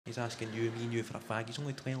He's asking you, me and you for a fag. He's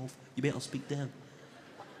only 12. You better speak to him.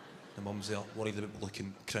 The mum's there, worried about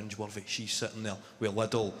looking cringeworthy. She's sitting there with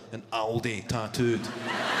Lidl and Aldi tattooed.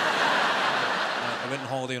 I went on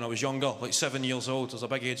holiday when I was younger, like 7 years old. There's a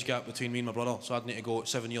big age gap between me and my brother, so I'd need to go at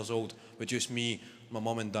 7 years old with just me, my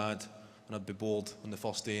mum and dad, and I'd be bored on the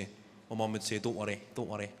first day. My mum would say, don't worry,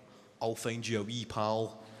 I'll find you a wee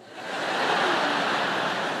pal.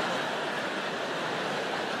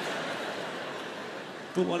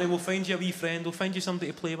 Don't worry, we'll find you a wee friend, we'll find you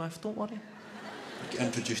somebody to play with, don't worry. I'd get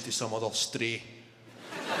introduced to some other stray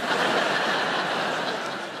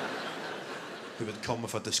who would come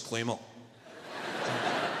with a disclaimer.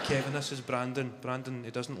 Kevin, this is Brandon. Brandon,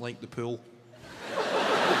 he doesn't like the pool.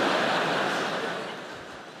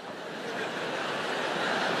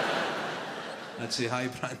 I'd say, hi,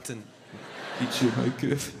 Brandon. He'd say, hi,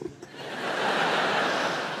 Kev.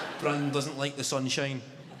 Brandon doesn't like the sunshine.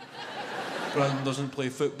 Brandon doesn't play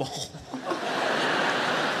football.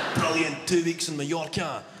 Brilliant, 2 weeks in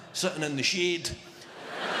Mallorca, sitting in the shade,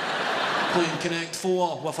 playing Connect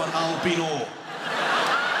 4 with an albino.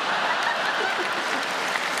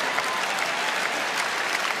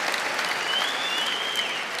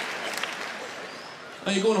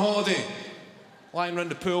 Now you go on holiday, lying around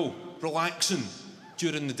the pool, relaxing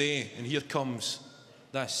during the day, and here comes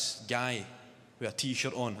this guy with a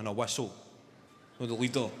t-shirt on and a whistle, the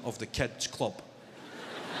leader of the kids' club.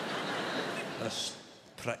 This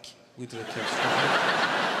prick, leader of the kids'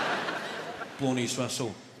 club. Blowing his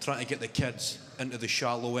whistle, trying to get the kids into the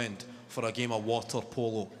shallow end for a game of water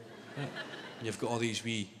polo. Right. And you've got all these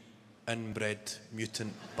wee inbred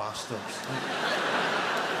mutant bastards. Right.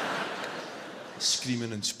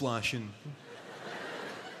 Screaming and splashing.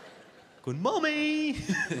 Going, Mummy!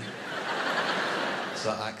 It's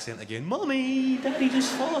that accent again. Mummy, Daddy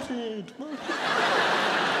just farted.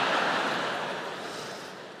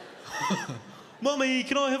 Mummy,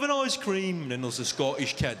 can I have an ice cream? And then there's the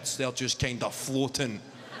Scottish kids. They're just kind of floating.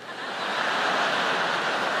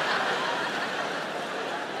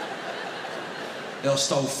 They're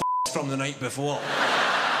still f***ed from the night before.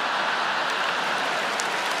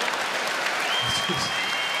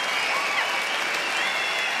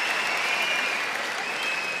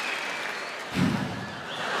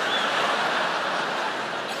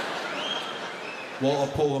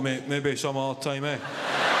 Water polo, mate, maybe some other time, eh?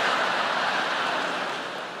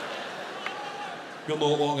 You're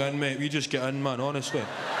not long in, mate. We just get in, man, honestly.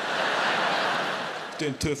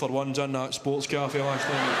 Doing 2-for-1s in that sports cafe last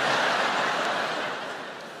night.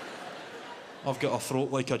 I've got a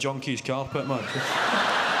throat like a junkie's carpet, man.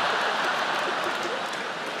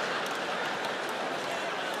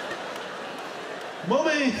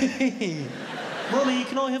 Mummy! Mummy,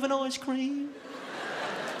 can I have an ice cream?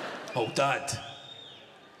 Oh, Dad.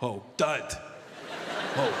 Oh, Dad.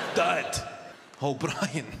 Oh, Dad. Oh,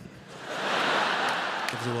 Brian.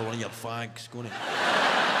 Give us one of your fags, go on it.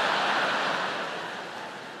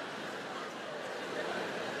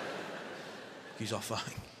 He's a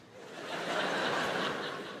fag.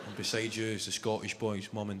 And beside you is the Scottish boys,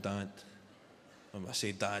 Mum and Dad. And I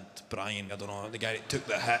say Dad, Brian, I don't know, the guy that took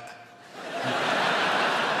the hit.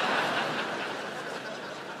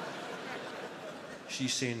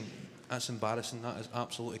 She's saying, that's embarrassing, that is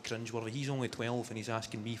absolutely cringeworthy. He's only 12 and he's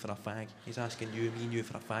asking me for a fag. He's asking you, me and you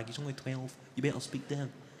for a fag. He's only 12. You better speak to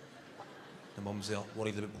him. The mum's there,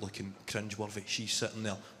 worried about looking cringeworthy. She's sitting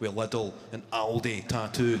there with Lidl and Aldi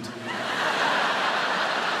tattooed.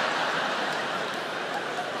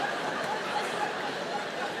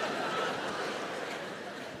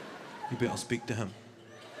 You better speak to him.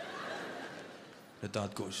 The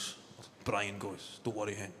dad goes, Brian goes, don't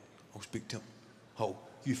worry, hen, I'll speak to him. Oh,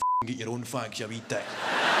 you f***ing get your own fags, you wee dick.